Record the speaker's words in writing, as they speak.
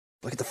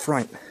Look at the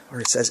front where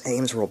it says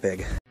Ames real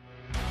big.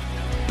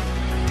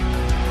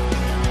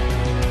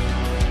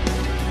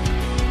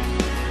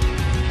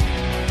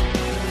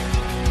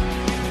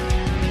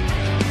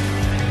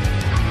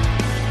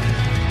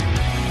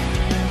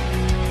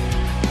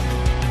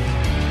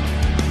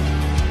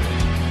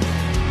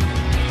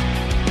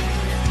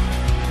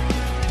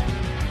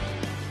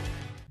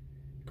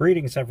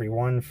 Greetings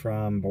everyone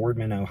from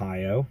Boardman,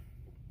 Ohio.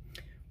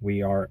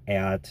 We are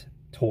at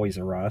Toys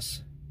R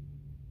Us,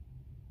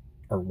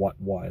 or what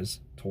was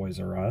Toys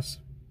R Us,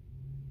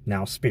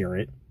 now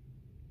Spirit,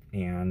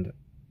 and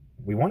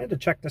we wanted to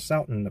check this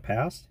out in the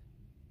past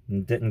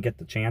and didn't get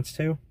the chance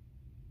to,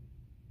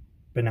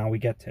 but now we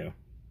get to.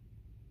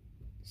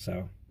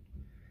 So,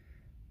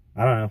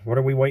 I don't know, what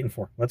are we waiting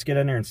for? Let's get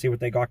in there and see what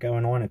they got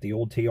going on at the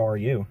old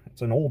TRU.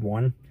 It's an old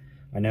one.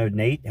 I know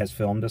Nate has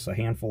filmed this, a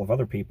handful of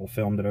other people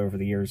filmed it over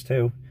the years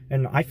too,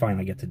 and I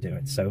finally get to do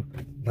it. So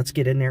let's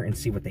get in there and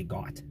see what they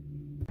got.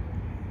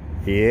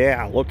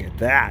 Yeah, look at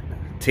that.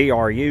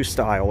 TRU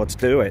style, let's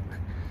do it.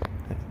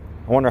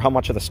 I wonder how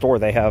much of the store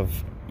they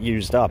have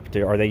used up.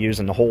 Are they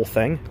using the whole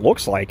thing?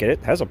 Looks like it.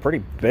 It has a pretty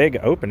big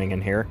opening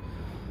in here.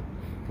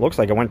 Looks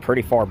like it went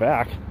pretty far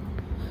back.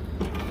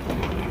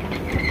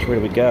 Where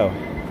do we go?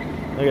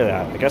 Look at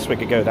that. I guess we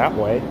could go that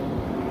way.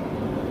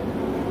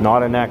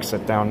 Not an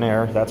exit down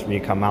there. That's where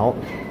you come out.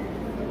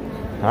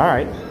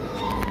 Alright.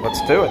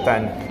 Let's do it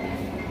then.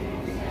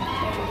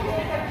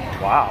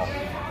 Wow.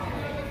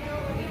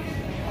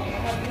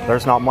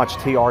 There's not much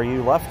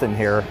TRU left in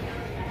here.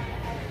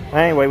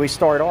 Anyway, we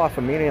start off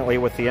immediately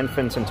with the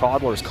infants and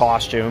toddlers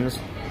costumes.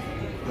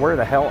 Where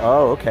the hell?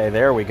 Oh, okay,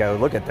 there we go.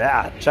 Look at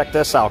that. Check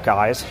this out,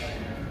 guys.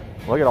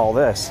 Look at all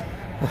this.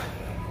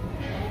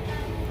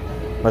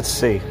 Let's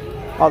see.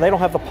 Oh, they don't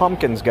have the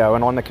pumpkins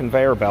going on the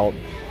conveyor belt.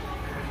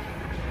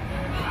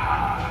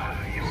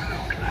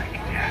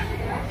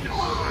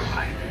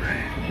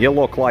 You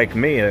look like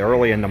me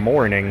early in the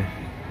morning,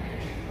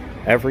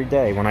 every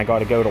day when I got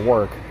to go to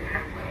work.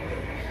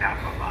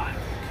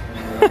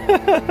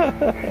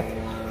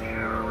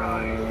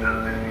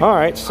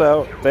 Alright,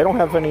 so they don't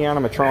have any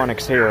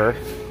animatronics here.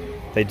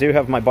 They do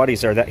have my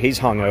buddies there that he's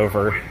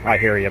hungover. I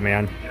hear you,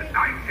 man.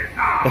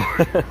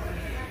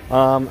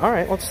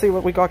 Alright, let's see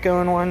what we got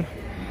going on.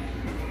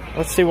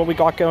 Let's see what we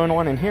got going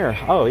on in here.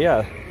 Oh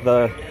yeah,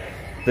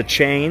 the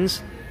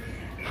chains.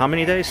 How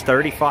many days?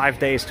 35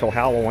 days till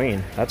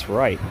Halloween. That's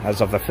right,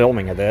 as of the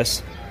filming of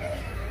this.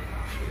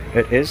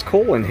 It is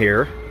cool in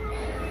here.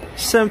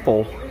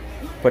 Simple,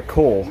 but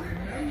cool.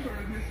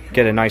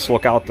 Get a nice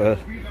look out the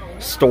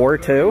store,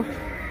 too.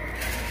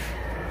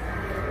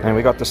 And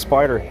we got the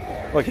spider.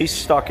 Look, he's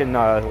stuck in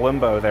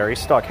limbo there.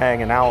 He's stuck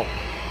hanging out.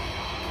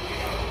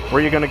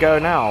 Where are you going to go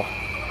now?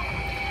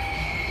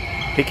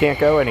 He can't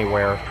go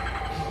anywhere.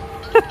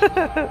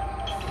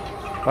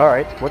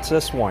 Alright, what's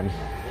this one?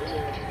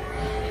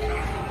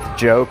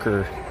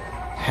 Joker,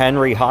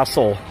 Henry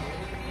Hustle.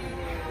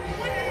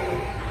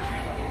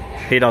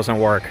 He doesn't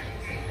work.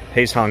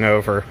 He's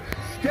hungover.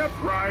 Step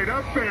right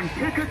up and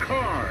pick a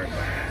card.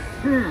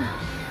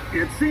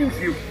 It seems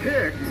you've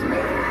picked.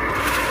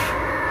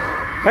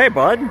 Hey,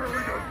 bud.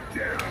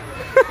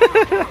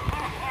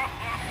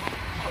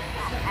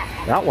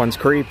 That one's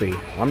creepy.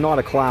 I'm not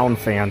a clown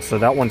fan, so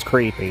that one's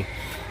creepy.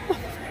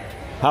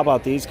 How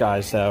about these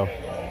guys, though?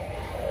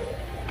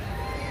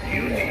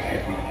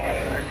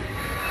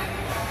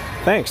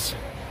 Thanks.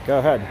 Go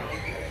ahead.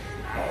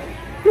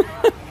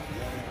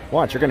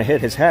 Watch, you're going to hit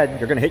his head.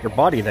 You're going to hit your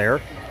body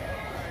there.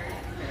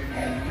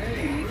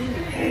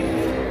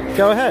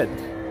 Go ahead.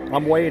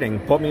 I'm waiting.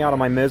 Put me out of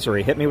my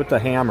misery. Hit me with the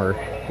hammer.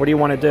 What do you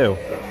want to do?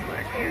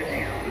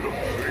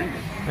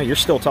 Hey, you're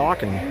still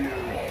talking.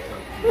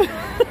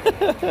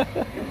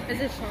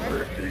 Is it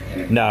sharp?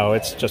 No,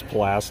 it's just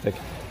plastic.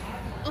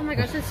 Oh my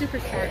gosh, that's super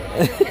sharp.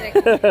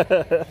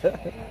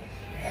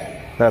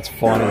 That's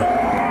funny.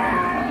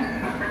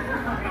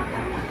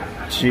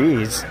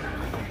 Jeez.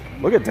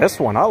 Look at this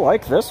one. I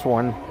like this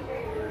one.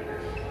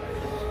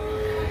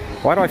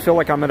 Why do I feel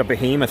like I'm at a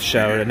Behemoth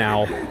show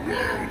now?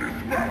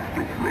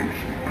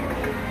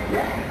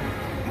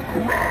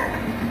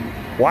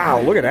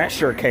 Wow, look at that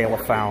shirt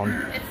Kayla found.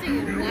 It's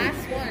the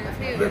last one,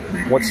 too.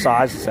 What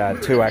size is that?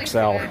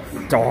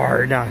 2XL.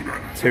 Darn.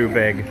 Too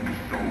big.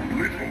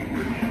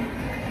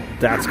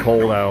 That's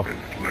cool, though.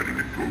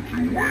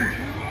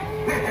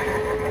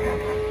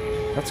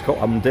 That's cool.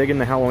 I'm digging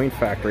the Halloween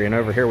factory, and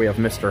over here we have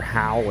Mr.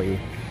 Howley.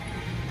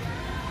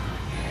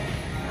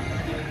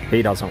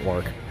 He doesn't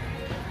work.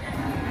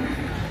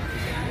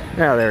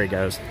 Yeah, there he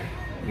goes.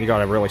 You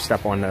gotta really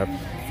step on the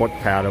foot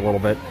pad a little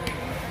bit.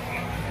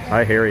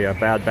 I hear you.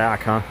 Bad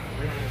back, huh?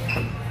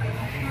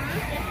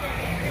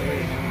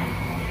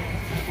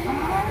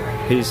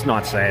 He's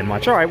not saying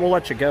much. Alright, we'll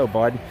let you go,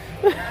 bud.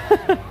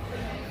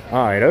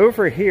 Alright,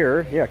 over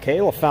here, yeah,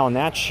 Kayla found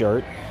that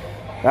shirt.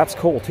 That's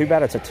cool. Too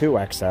bad it's a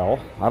 2XL.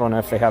 I don't know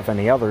if they have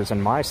any others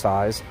in my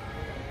size.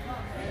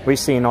 We've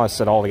seen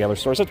us at all the other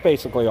stores. It's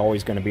basically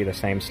always going to be the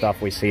same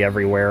stuff we see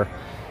everywhere.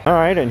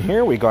 Alright, and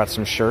here we got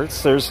some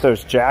shirts. There's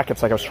those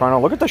jackets like I was trying to...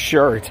 Look at the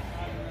shirt.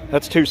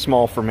 That's too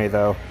small for me,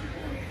 though.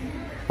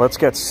 Let's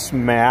get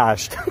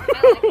smashed.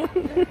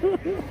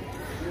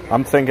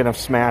 I'm thinking of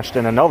smashed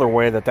in another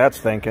way that's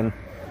thinking.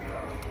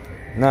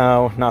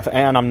 No, nothing.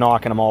 And I'm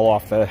knocking them all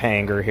off the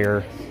hanger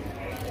here.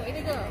 Way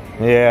to go.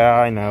 Yeah,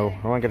 I know.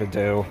 What am I going to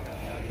do?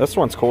 This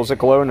one's cool. Is it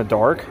glow in the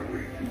dark?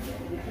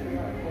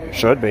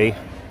 Should be. It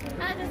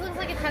just looks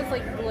like it has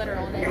like glitter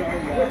on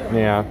it.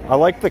 Yeah. I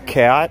like the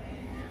cat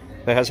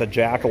that has a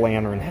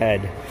jack-o'-lantern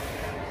head.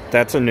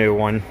 That's a new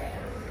one.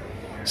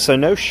 So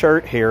no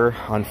shirt here,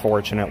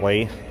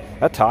 unfortunately.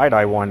 That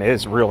tie-dye one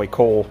is really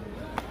cool.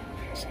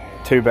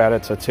 Too bad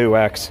it's a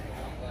 2X.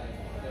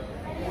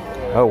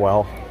 Oh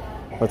well.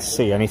 Let's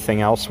see,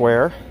 anything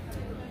elsewhere?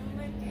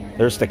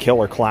 There's the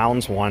Killer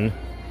Clowns one.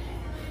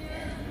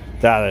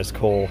 That is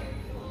cool.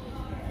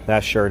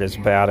 That shirt is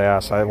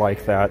badass. I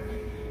like that.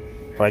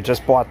 But I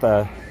just bought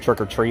the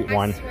Trick or Treat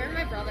one. I swear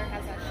my brother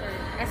has that shirt.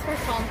 I swear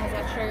Sean has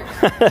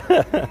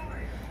that shirt.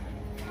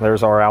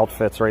 There's our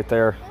outfits right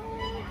there.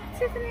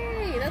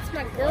 Tiffany, that's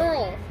my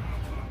girl.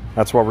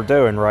 That's what we're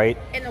doing, right?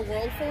 In a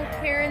world full of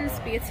Karens,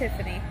 be a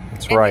Tiffany.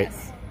 That's And right.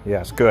 Yes.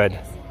 Yes, good.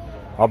 Yes.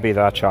 I'll be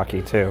that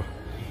Chucky too.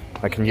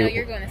 I can No, use.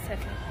 you're going to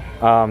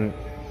Tiffany.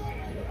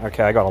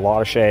 Okay, I got a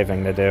lot of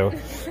shaving to do.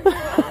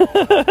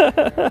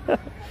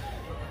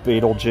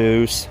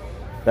 Beetlejuice.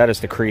 That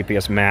is the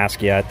creepiest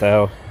mask yet,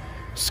 though.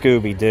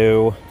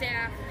 Scooby-Doo.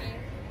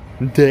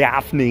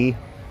 Daphne.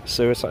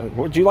 Suicide.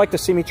 Would you like to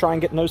see me try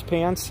and get in those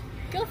pants?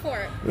 Go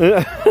for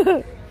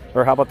it.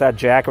 Or how about that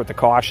jacket with the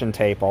caution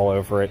tape all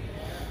over it?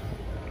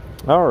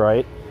 All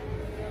right.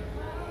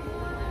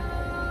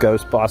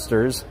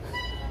 Ghostbusters.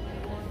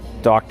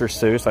 Dr.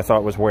 Seuss. I thought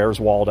it was Where's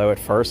Waldo at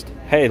first.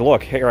 Hey,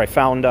 look here. I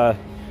found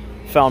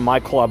my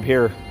club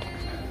here.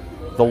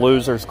 The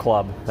Losers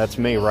Club. That's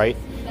me, right?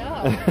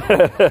 No.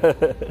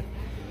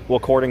 Well,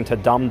 according to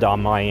Dum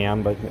Dum, I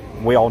am, but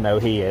we all know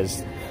he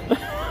is.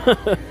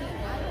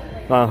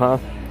 Uh-huh.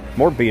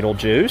 More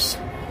Beetlejuice.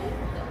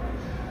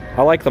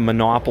 I like the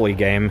Monopoly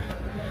game.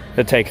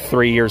 It'd take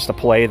 3 years to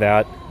play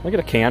that. Look at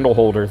a candle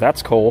holder.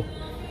 That's cool.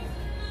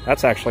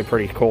 That's actually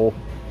pretty cool.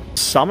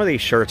 Some of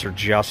these shirts are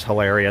just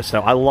hilarious, though.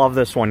 I love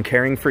this one,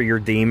 Caring for Your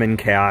Demon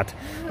Cat.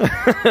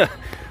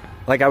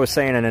 Like I was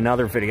saying in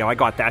another video, I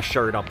got that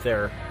shirt up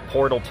there.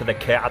 Portal to the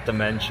Cat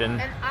Dimension.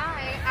 And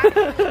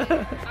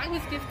I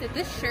was gifted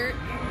this shirt.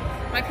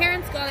 My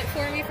parents got it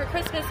for me for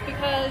Christmas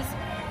because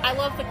I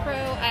love The Crow.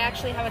 I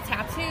actually have a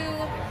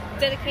tattoo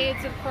dedicated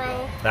to The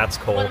Crow. That's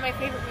cool. One of my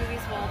favorite movies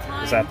of all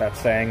time. Is that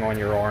saying on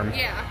your arm?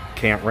 Yeah.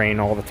 Can't rain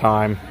all the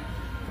time.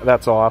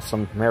 That's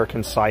awesome.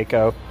 American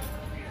Psycho.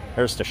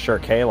 There's the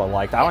shirt Kayla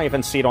liked. I don't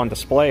even see it on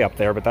display up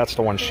there, but that's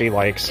the one she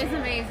likes. It's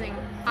amazing.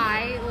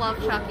 I love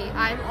Chucky.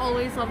 I've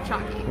always loved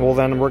Chucky. Well,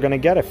 then we're going to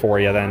get it for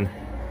you then.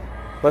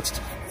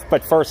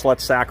 But first,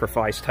 let's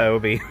sacrifice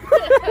Toby.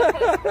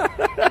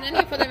 And then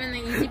you put him in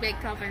the Easy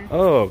Bake Oven.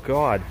 Oh,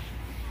 God.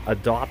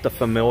 Adopt a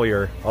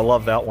Familiar. I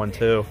love that one,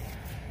 too.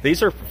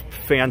 These are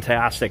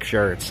fantastic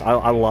shirts.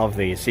 I love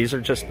these. These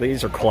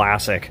are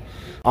classic.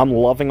 I'm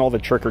loving all the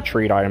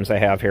trick-or-treat items they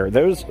have here.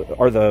 Those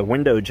are the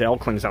window gel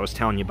clings I was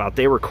telling you about.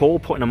 They were cool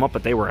putting them up,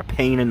 but they were a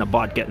pain in the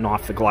butt getting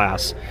off the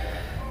glass.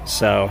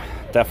 So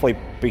definitely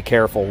be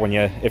careful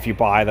if you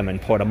buy them and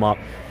put them up.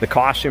 The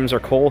costumes are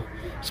cool,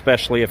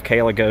 especially if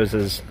Kayla goes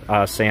as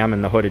Sam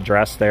in the hooded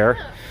dress there.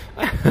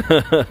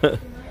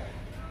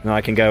 Now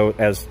I can go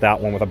as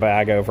that one with a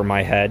bag over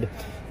my head.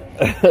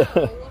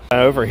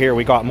 Over here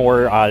we got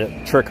more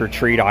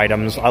trick-or-treat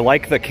items. I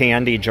like the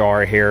candy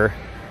jar here.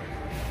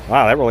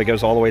 Wow, that really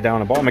goes all the way down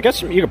the bottom. I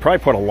guess you could probably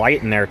put a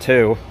light in there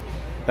too.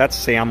 That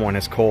Sam one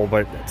is cool,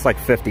 but it's like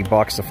 50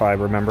 bucks if I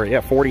remember.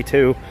 Yeah,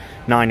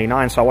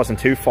 $42.99, so I wasn't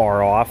too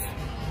far off.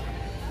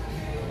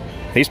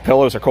 These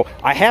pillows are cool.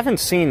 I haven't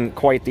seen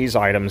quite these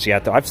items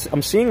yet, though.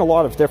 I'm seeing a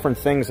lot of different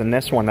things in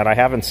this one that I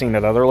haven't seen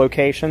at other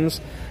locations.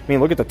 I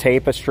mean, look at the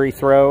tapestry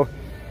throw.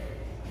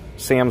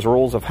 Sam's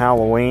Rules of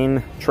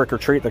Halloween. Trick or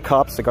Treat, the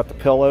cups. They got the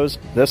pillows.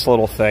 This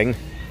little thing.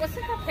 What's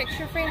that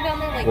picture frame down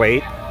there? Like,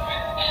 wait.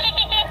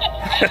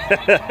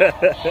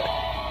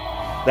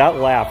 That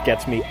laugh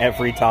gets me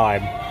every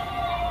time.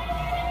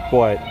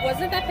 What?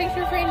 Wasn't that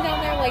picture frame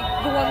down there like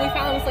the one we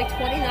found was like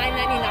 $29.99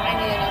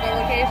 at another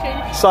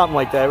location? Something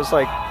like that. It was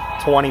like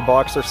 20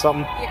 bucks or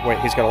something. Yeah. Wait,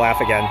 he's gonna laugh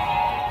again.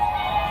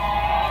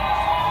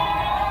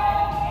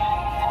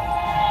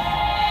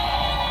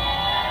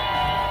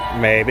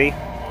 Maybe.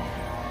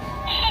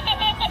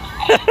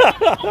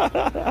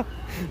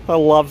 I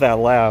love that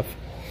laugh.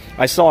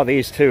 I saw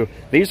these too.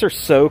 These are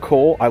so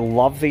cool. I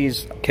love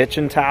these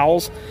kitchen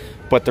towels,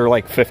 but they're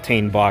like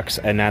 15 bucks,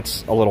 and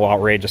that's a little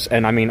outrageous.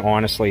 And I mean,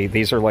 honestly,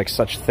 these are like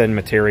such thin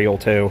material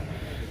too.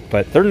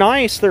 But they're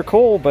nice, they're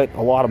cool, but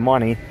a lot of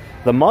money.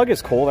 The mug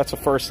is cool. That's the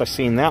first I've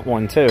seen that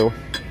one too.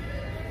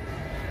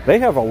 They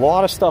have a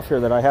lot of stuff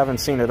here that I haven't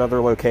seen at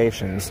other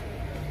locations.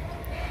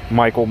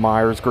 Michael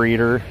Myers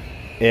greeter,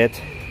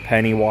 It,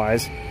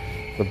 Pennywise,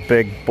 the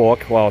big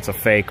book. Well, it's a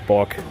fake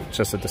book. It's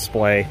just a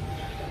display.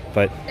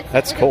 But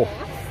that's cool.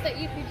 That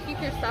you can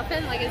keep your stuff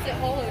in? Like, is it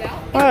hollowed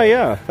out? Oh,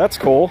 yeah. That's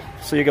cool.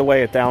 So you can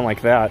lay it down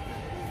like that.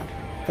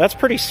 That's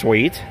pretty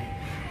sweet.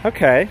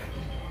 Okay.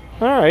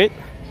 All right.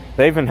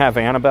 They even have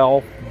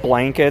Annabelle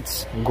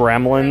blankets,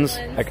 Gremlins.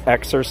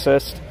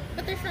 Exorcist.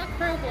 But there's not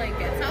crow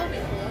blankets. That would be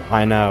cool.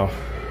 I know.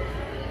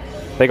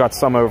 They got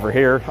some over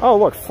here. Oh,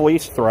 look,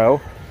 fleece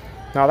throw.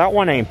 Now, that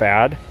one ain't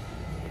bad.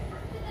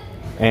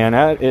 And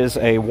that is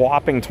a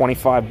whopping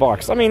 25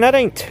 bucks. I mean, that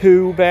ain't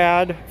too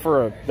bad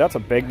for a... That's a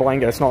big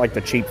blanket. It's not like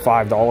the cheap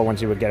 $5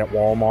 ones you would get at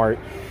Walmart.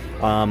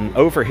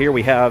 Over here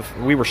we have...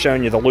 We were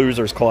showing you the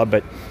Losers Club,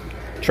 but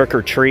Trick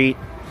or Treat.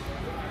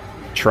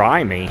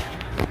 Try Me.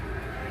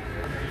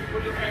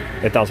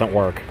 It doesn't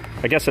work.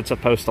 I guess it's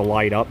supposed to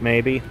light up,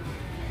 maybe.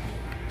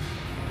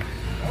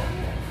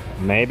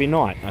 Maybe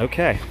not.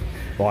 Okay.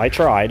 Well, I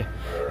tried.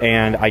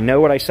 And I know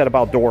what I said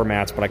about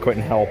doormats, but I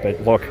couldn't help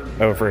it. Look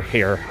over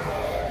here.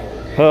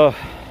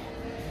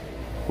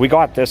 We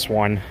got this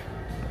one.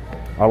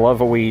 I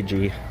love a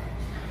Ouija.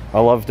 I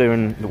love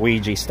doing the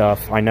Ouija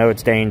stuff. I know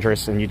it's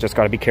dangerous and you just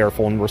got to be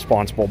careful and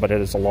responsible, but it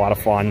is a lot of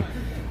fun.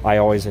 I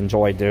always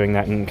enjoy doing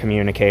that and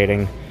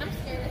communicating. I'm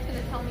scared it's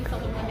going to tell me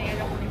something one day I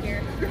don't want to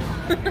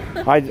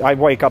hear. I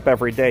wake up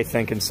every day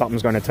thinking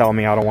something's going to tell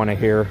me I don't want to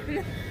hear.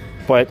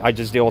 But I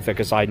just deal with it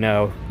because I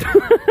know.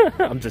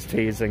 I'm just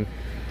teasing.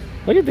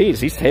 Look at these.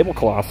 These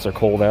tablecloths are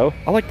cool, though.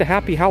 I like the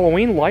Happy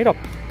Halloween light-up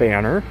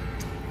banner.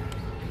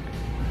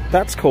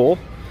 That's cool.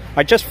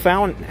 I just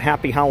found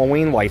Happy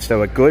Halloween lights,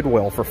 though, at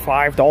Goodwill for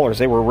 $5.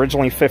 They were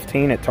originally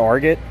 $15 at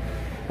Target,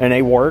 and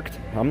they worked.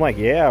 I'm like,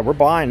 yeah, we're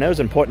buying those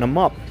and putting them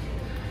up.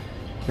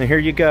 And here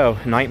you go.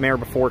 Nightmare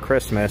Before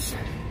Christmas.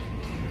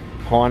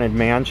 Haunted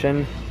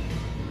Mansion.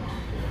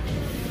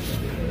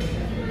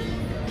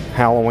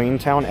 Halloween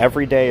Town.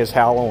 Every day is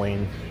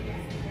Halloween.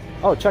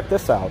 Oh, check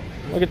this out.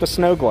 Look at the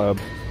snow globe.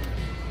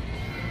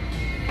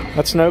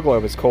 That snow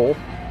globe is cool.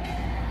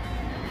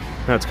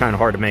 It's kind of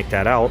hard to make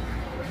that out.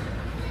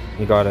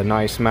 You got a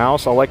nice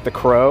mouse. I like the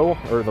crow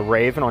or the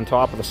raven on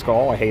top of the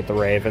skull. I hate the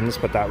ravens,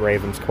 but that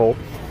raven's cool.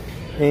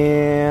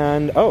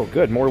 And, oh,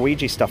 good, more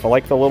Ouija stuff. I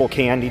like the little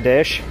candy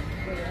dish.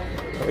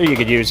 You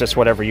could use this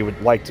whatever you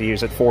would like to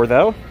use it for,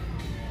 though.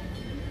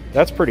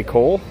 That's pretty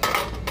cool.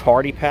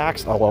 Party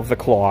packs. I love the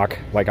clock.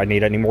 Like, I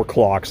need any more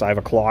clocks. I have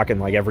a clock in,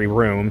 like, every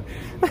room.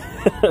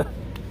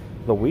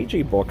 The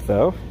Ouija book,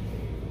 though.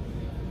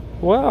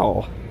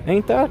 Wow.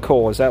 Ain't that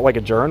cool? Is that like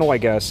a journal, I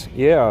guess?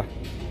 Yeah.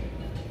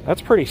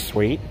 That's pretty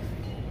sweet.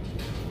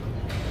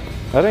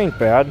 That ain't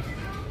bad.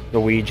 The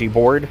Ouija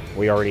board.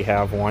 We already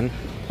have one.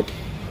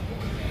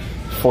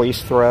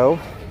 Fleece throw.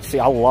 See,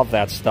 I love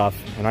that stuff.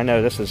 And I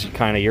know this is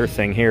kind of your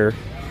thing here.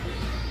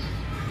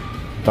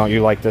 Don't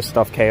you like this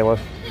stuff, Kayla?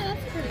 Yeah,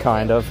 that's pretty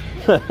kind cool. of.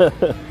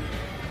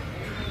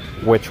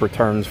 Which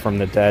returns from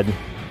the dead.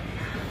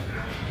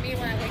 Me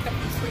when I wake up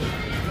from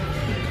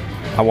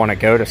sleep. I want to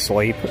go to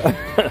sleep.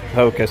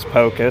 Hocus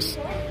pocus.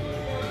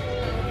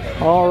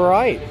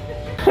 Alright.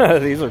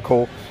 These are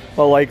cool.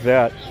 I like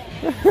that.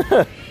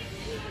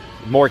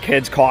 More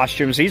kids'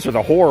 costumes. These are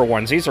the horror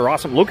ones. These are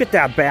awesome. Look at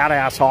that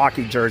badass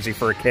hockey jersey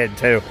for a kid,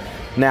 too.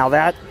 Now,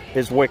 that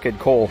is wicked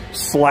cool.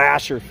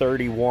 Slasher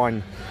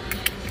 31.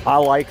 I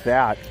like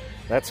that.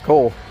 That's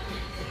cool.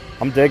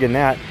 I'm digging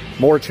that.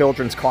 More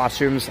children's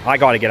costumes. I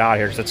got to get out of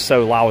here because it's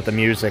so loud with the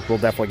music. We'll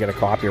definitely get a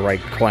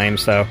copyright claim,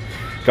 so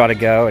got to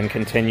go and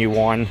continue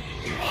on.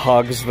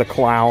 Hugs the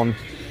Clown.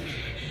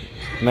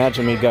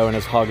 Imagine me going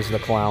as Hugs the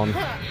Clown.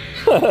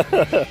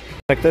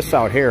 Check this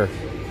out here.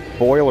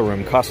 Boiler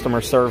Room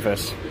customer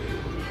service.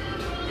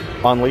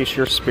 Unleash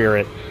your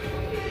spirit.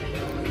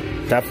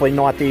 Definitely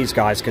not these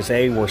guys because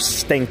they were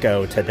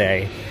stinko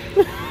today.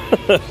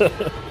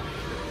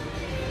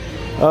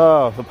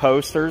 Oh, the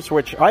posters,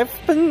 which I've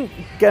been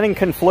getting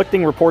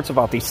conflicting reports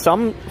about these.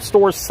 Some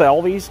stores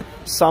sell these,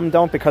 some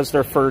don't because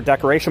they're for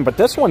decoration, but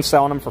this one's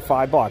selling them for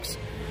 $5.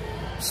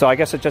 So I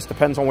guess it just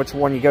depends on which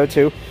one you go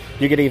to.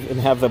 You could even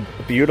have the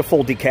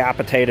beautiful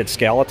decapitated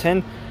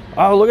skeleton.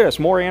 Oh, look at this,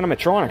 more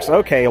animatronics.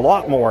 Okay, a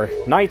lot more.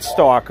 Night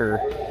Stalker.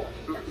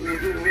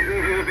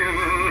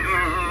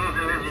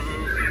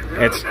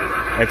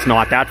 It's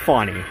not that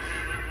funny.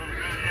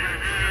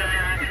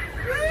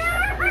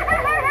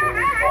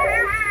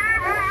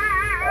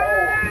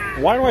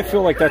 Why do I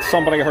feel like that's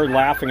somebody I heard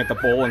laughing at the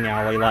bowling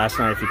alley last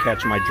night, if you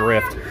catch my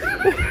drift?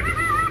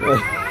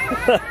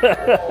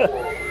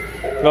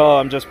 Oh,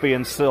 I'm just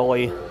being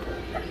silly.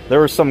 There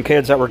were some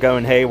kids that were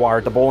going haywire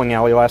at the bowling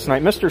alley last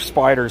night. Mr.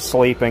 Spider's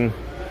sleeping.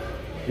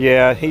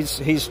 Yeah,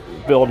 he's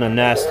building a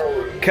nest.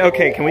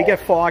 Okay, can we get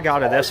fog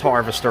out of this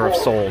harvester of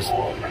souls?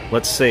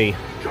 Let's see.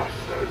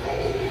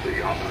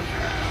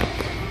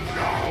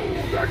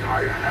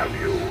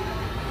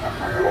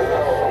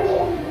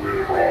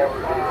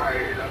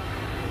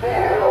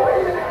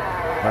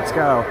 Let's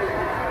go.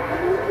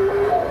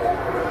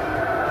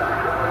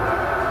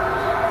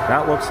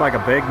 That looks like a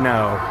big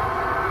no.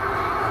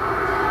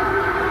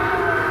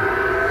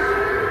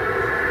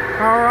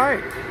 All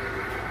right.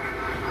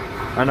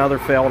 Another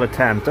failed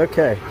attempt.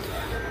 Okay.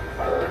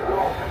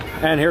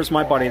 And here's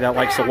my buddy that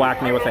likes to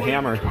whack me with a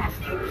hammer.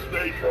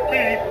 They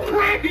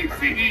make me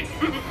crazy.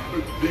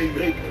 They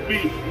make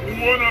me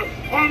wanna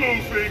pummel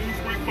things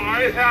with my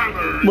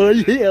hammer. My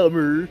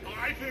hammer.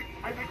 I think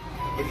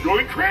I'm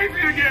going crazy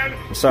again.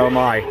 So am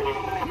I.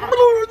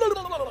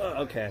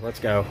 Okay, let's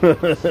go.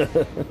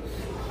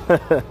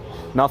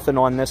 Nothing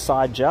on this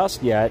side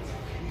just yet.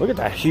 Look at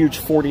that huge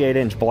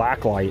 48-inch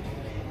blacklight.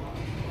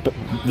 But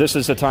this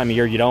is the time of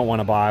year you don't want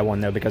to buy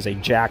one, though, because they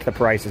jack the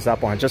prices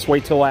up on it. Just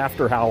wait till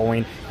after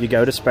Halloween. You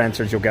go to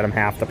Spencer's, you'll get them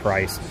half the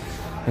price.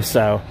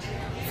 So,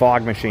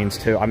 fog machines,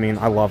 too. I mean,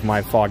 I love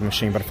my fog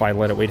machine, but if I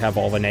lit it, we'd have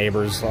all the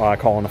neighbors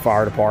calling the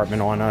fire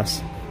department on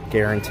us.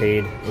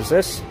 Guaranteed. Is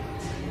this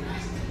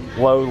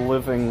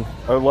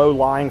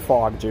low-lying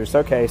fog juice?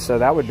 Okay, so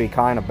that would be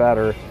kind of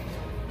better.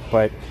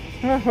 But,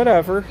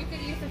 whatever. You could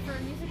use it for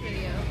a music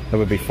video. That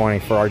would be funny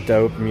for our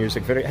dope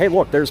music video. Hey,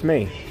 look, there's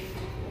me.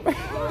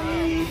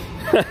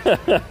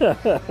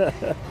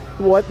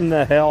 What in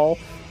the hell?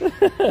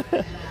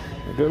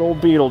 Good old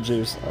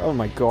Beetlejuice. Oh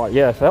my god.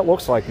 Yeah, that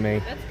looks like me.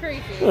 That's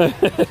crazy.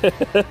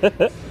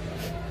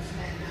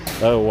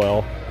 Oh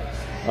well.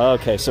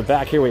 Okay, so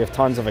back here we have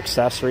tons of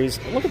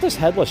accessories. Look at this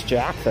headless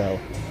jack, though.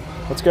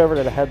 Let's go over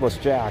to the headless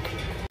jack.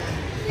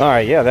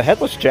 Alright, yeah, the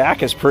headless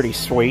jack is pretty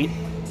sweet.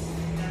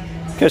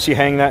 Guess you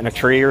hang that in a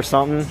tree or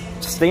something.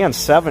 It stands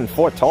 7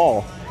 foot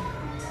tall.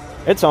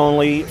 It's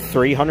only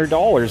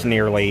 $300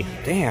 nearly.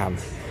 Damn.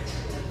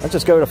 Let's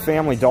just go to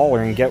Family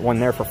Dollar and get one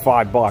there for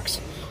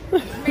 $5.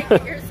 Make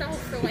it yourself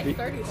for like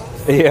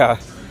 $30. Yeah.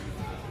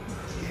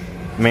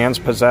 Man's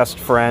possessed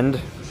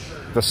friend.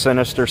 The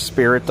sinister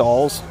spirit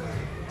dolls.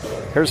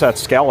 Here's that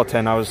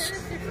skeleton. I was...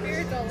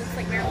 Spirit doll looks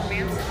like Marilyn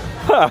Manson.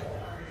 Huh.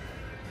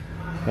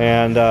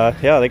 And,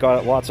 yeah, they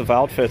got lots of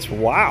outfits.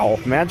 Wow.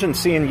 Imagine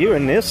seeing you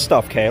in this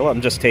stuff, Kayla. I'm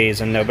just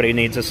teasing. Nobody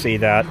needs to see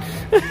that.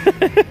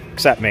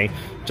 Except me.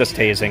 Just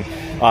teasing.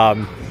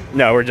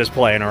 No, we're just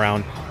playing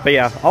around. But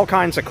yeah, all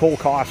kinds of cool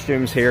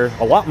costumes here.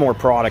 A lot more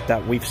product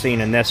that we've seen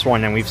in this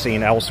one than we've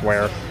seen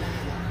elsewhere.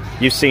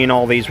 You've seen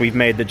all these. We've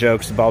made the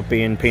jokes about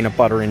being peanut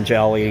butter and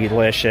jelly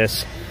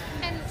delicious.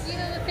 And, you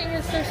know, the thing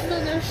is, there's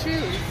still no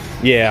shoes.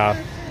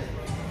 Yeah.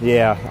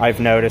 Yeah, I've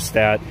noticed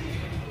that.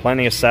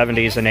 Plenty of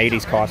 70s and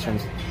 80s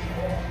costumes.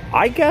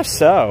 I guess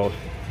so.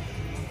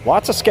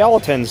 Lots of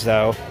skeletons,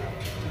 though.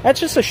 That's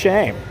just a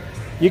shame.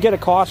 You get a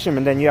costume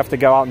and then you have to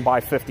go out and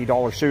buy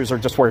 $50 shoes or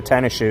just wear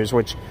tennis shoes,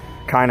 which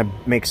kind of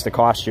makes the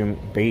costume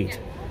beat,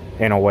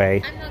 in a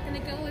way. I'm not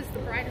going to go as the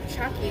bride of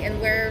Chucky and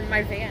wear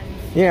my Vans.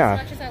 Yeah. As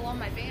much as I love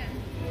my Vans.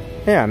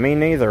 Yeah, me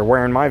neither.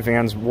 Wearing my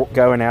Vans,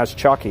 going as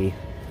Chucky.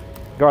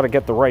 Got to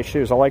get the right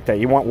shoes. I like that.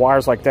 You want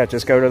wires like that,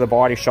 just go to the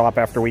body shop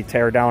after we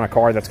tear down a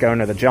car that's going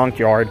to the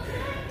junkyard.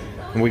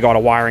 And we got a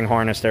wiring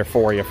harness there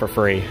for you for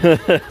free.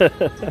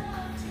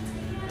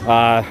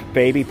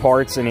 Baby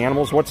parts and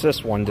animals. What's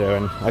this one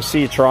doing? I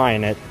see you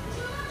trying it.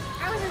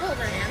 I was a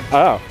holder hand.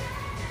 Oh.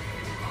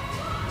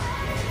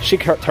 She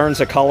turns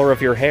the color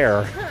of your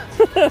hair.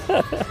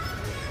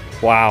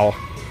 Wow.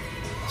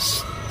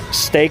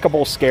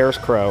 Stakeable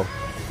scarecrow.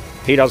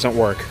 He doesn't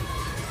work.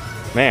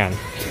 Man,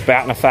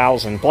 batting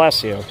 1,000.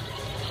 Bless you.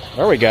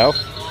 There we go.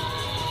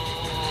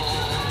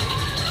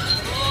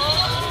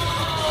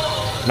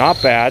 Not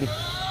bad.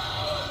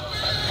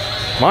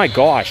 My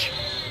gosh.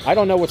 I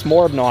don't know what's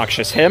more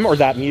obnoxious, him or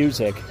that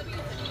music.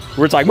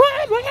 Where it's like...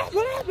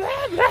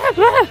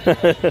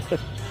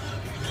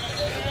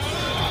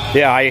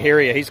 Yeah, I hear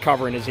you. He's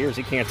covering his ears.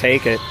 He can't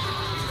take it.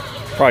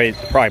 Probably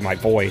my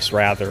voice,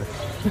 rather.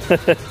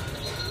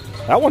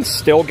 That one's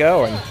still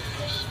going.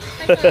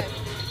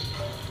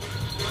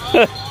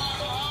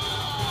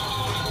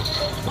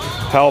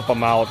 Help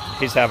him out.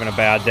 He's having a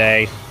bad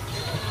day.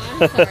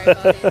 I'm sorry,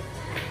 buddy.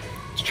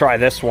 Let's try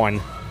this one.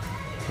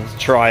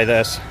 Let's try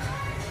this.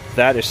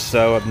 That is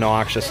so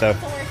obnoxious, though.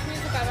 That's the worst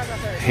music I've ever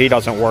heard. He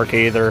doesn't work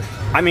either.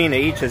 I mean, to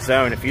each his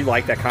own. If you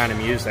like that kind of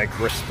music,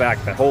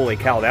 respect. But holy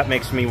cow, that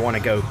makes me want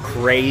to go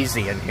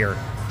crazy in here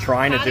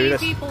trying to do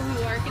this. How do you people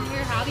who work in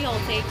here, how do y'all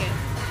take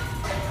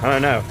it? I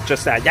don't know.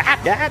 Just that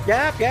yap, yap,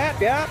 yap, yap,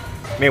 yap.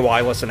 Meanwhile,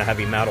 I listen to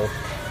heavy metal.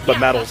 But Yeah,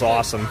 metal's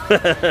awesome.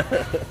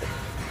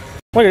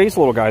 Look at these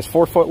little guys,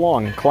 4 foot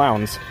long,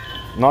 clowns.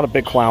 Not a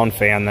big clown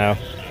fan, though.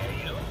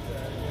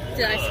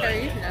 Did I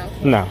scare you?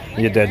 No. No,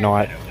 you did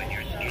not.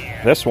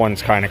 This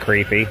one's kind of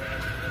creepy.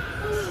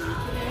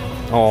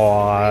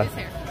 Aww.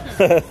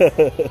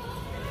 And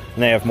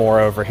they have more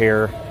over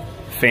here.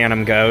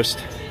 Phantom Ghost.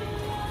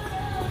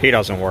 He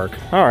doesn't work.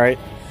 Alright.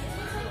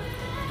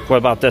 What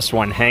about this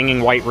one?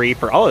 Hanging White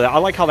Reaper. Oh, I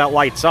like how that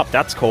lights up.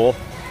 That's cool.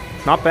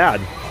 Not bad.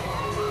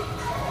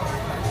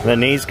 Then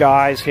these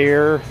guys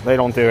here, they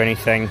don't do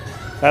anything.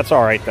 That's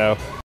alright, though.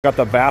 Got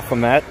the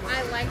Baphomet.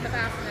 I like the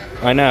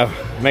Baphomet. I know.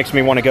 Makes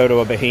me want to go to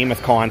a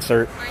Behemoth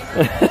concert.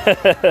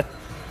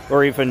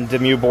 Or even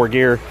Dimmu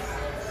Borgir.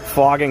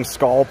 Fogging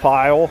Skull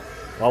Pile.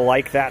 I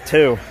like that,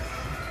 too.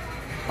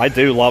 I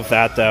do love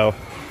that, though.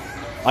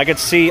 I could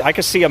see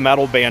a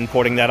metal band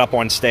putting that up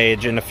on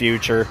stage in the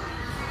future.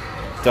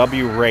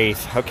 W.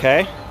 Wraith.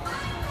 Okay.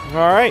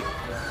 Alright.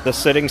 The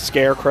Sitting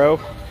Scarecrow.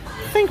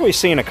 I think we've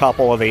seen a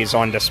couple of these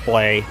on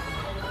display.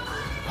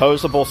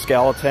 Posable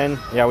Skeleton.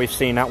 Yeah, we've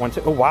seen that one,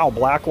 too. Oh, wow.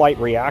 Blacklight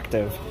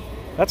Reactive.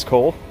 That's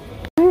cool.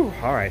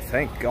 Alright,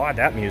 thank God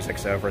that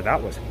music's over.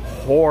 That was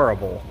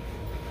horrible.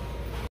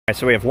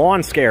 So we have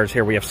lawn scares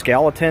here. We have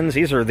skeletons.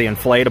 These are the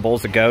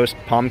inflatables, the ghost,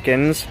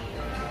 pumpkins,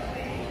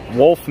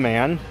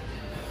 Wolfman,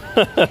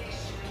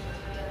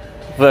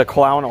 the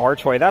clown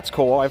archway. That's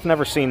cool. I've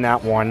never seen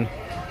that one.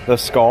 The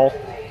skull.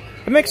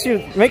 It makes you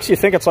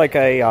think it's like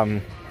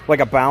a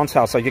bounce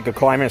house, like you could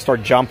climb in and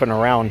start jumping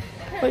around.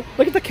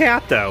 Look at the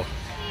cat though.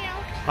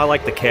 I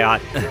like the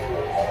cat.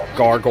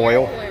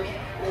 Gargoyle.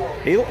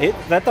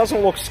 That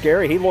doesn't look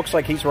scary. He looks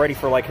like he's ready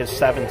for like his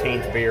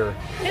 17th beer.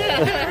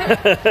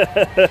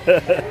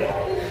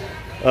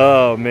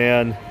 Oh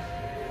man.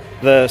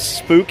 The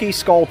spooky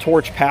skull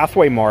torch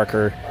pathway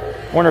marker.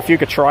 Wonder if you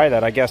could try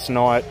that. I guess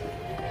not.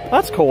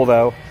 That's cool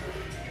though.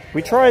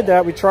 We tried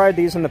that. We tried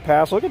these in the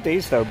past. Look at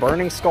these though.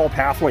 Burning skull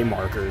pathway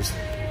markers.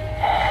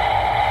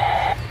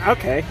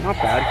 Okay, not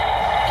bad.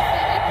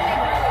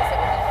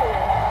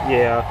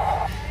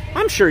 Yeah.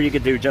 I'm sure you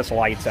could do just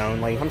lights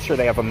only. I'm sure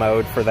they have a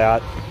mode for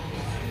that.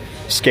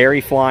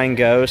 Scary flying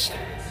ghost.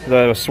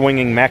 The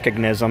swinging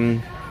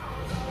mechanism.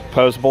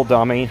 Posable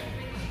dummy.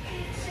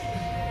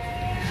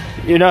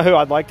 You know who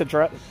I'd like to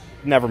dress?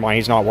 Never mind,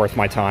 he's not worth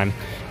my time.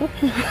 Look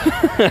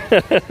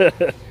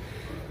at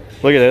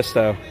this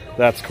though.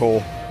 That's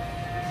cool.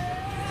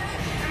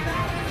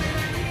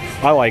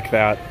 I like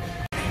that.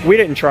 We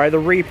didn't try the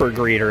Reaper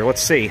greeter.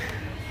 Let's see.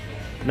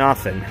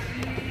 Nothing.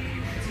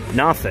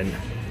 Nothing.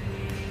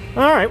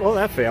 Alright, well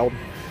that failed.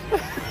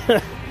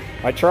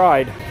 I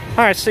tried.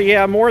 Alright, so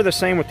yeah, more of the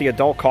same with the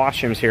adult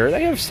costumes here.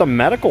 They have some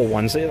medical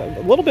ones.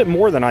 A little bit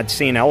more than I'd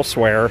seen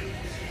elsewhere.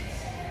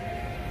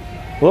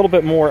 A little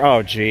bit more.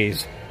 Oh,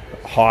 geez.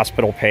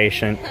 Hospital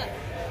patient.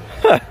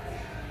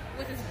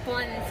 With his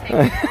buns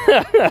hanging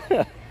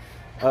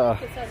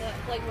out.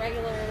 It's like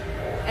regular,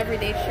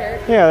 everyday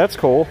shirt. Yeah, that's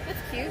cool. That's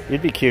cute.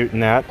 You'd be cute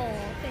in that. Oh,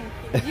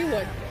 thank you. You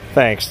would.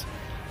 Thanks.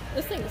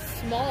 This thing is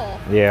small.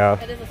 Yeah.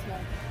 It is a small.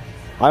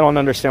 I don't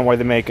understand why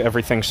they make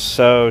everything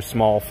so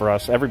small for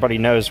us. Everybody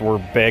knows we're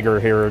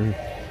bigger here in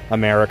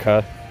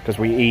America because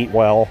we eat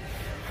well.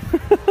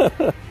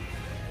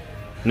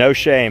 No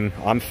shame.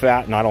 I'm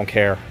fat and I don't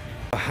care.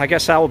 I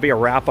guess that will be a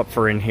wrap-up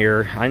for in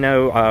here. I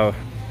know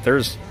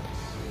there's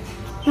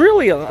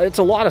really it's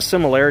a lot of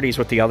similarities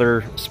with the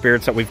other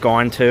spirits that we've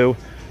gone to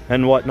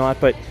and whatnot,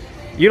 but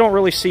you don't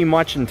really see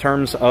much in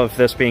terms of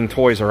this being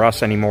Toys R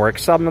Us anymore.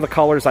 Some of the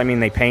colors, I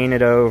mean, they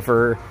painted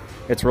over.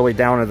 It's really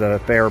down to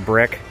the bare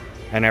brick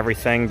and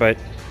everything, but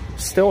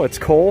still, it's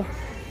cool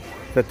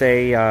that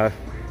they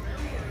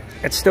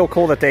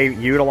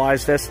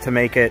utilize this to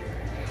make it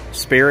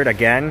Spirit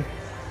again.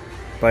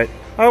 But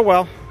oh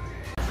well.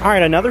 All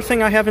right, another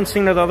thing I haven't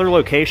seen at other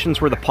locations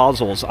were the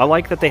puzzles. I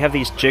like that they have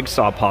these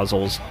jigsaw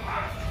puzzles.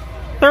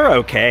 They're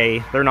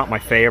okay. They're not my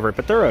favorite,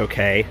 but they're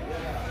okay.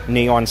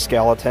 Neon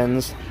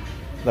skeletons,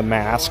 the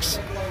masks,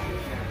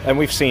 and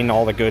we've seen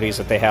all the goodies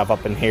that they have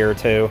up in here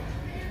too.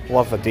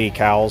 Love the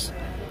decals.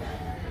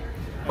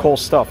 Cool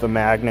stuff, the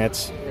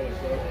magnets.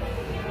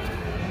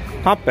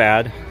 Not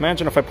bad.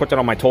 Imagine if I put that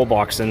on my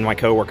toolbox and my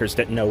coworkers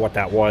didn't know what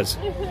that was.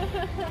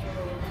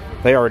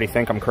 They already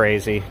think I'm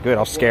crazy. Good,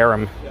 I'll scare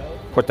them.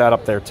 Put that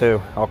up there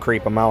too. I'll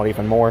creep them out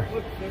even more.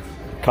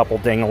 Couple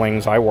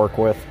dinglings I work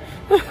with.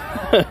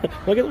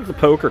 Look at the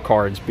poker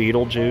cards.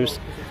 Beetlejuice.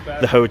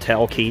 The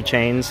hotel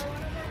keychains.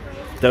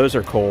 Those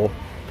are cool.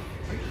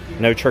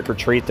 No trick or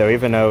treat though,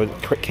 even though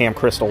Camp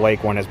Crystal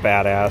Lake one is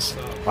badass.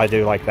 I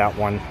do like that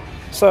one.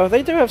 So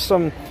they do have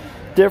some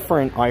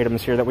different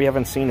items here that we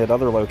haven't seen at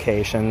other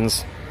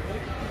locations.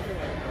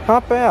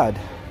 Not bad.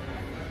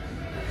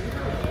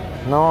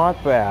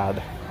 Not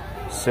bad.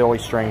 Silly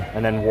string,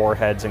 and then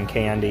warheads and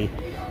candy.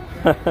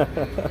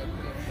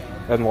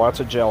 And lots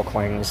of gel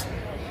clings.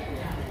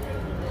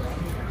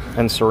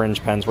 And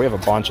syringe pens. We have a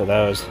bunch of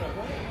those.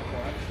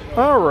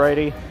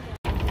 Alrighty.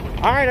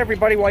 Alright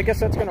everybody, well I guess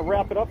that's going to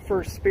wrap it up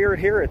for Spirit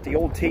here at the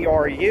old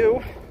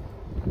TRU.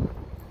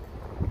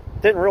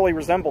 Didn't really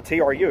resemble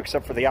TRU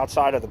except for the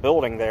outside of the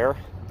building there.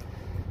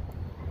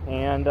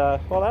 And,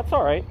 well, that's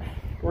alright.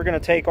 We're going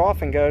to take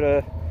off and go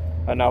to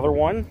another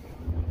one.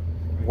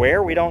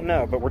 Where? We don't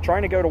know. But we're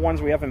trying to go to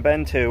ones we haven't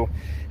been to.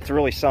 It's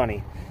really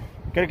sunny.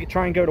 Going to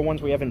try and go to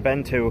ones we haven't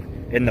been to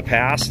in the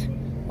past.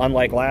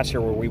 Unlike last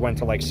year where we went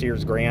to like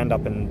Sears Grand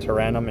up in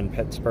Tarentum in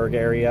Pittsburgh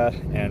area.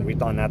 And we've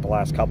done that the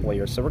last couple of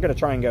years. So we're going to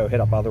try and go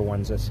hit up other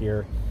ones this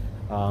year.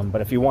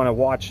 But if you want to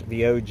watch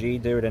the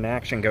OG dude in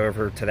action, go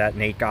over to that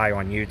Nate guy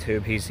on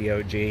YouTube. He's the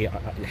OG.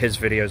 His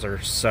videos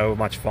are so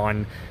much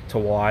fun to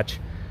watch.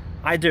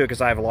 I do because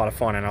I have a lot of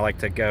fun and I like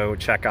to go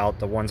check out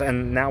the ones.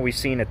 And now we've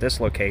seen at this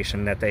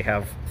location that they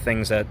have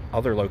things that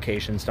other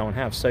locations don't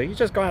have. So you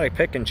just gotta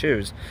pick and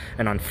choose.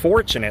 And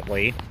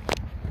unfortunately,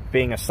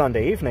 being a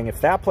Sunday evening,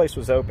 if that place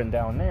was open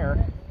down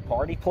there,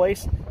 party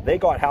place, they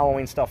got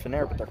Halloween stuff in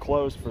there, but they're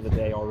closed for the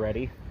day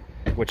already,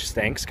 which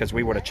stinks because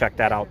we would have checked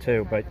that out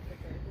too. But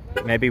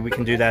maybe we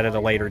can do that at a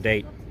later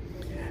date.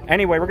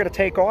 Anyway, we're going to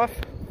take off.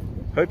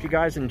 Hope you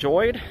guys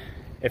enjoyed.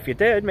 If you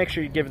did, make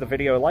sure you give the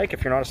video a like.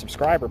 If you're not a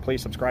subscriber,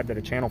 please subscribe to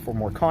the channel for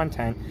more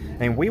content.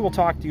 And we will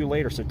talk to you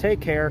later. So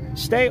take care.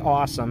 Stay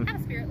awesome.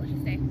 Have a spirit, let's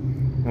just say.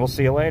 We'll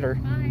see you later.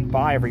 Bye.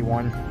 Bye,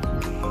 everyone.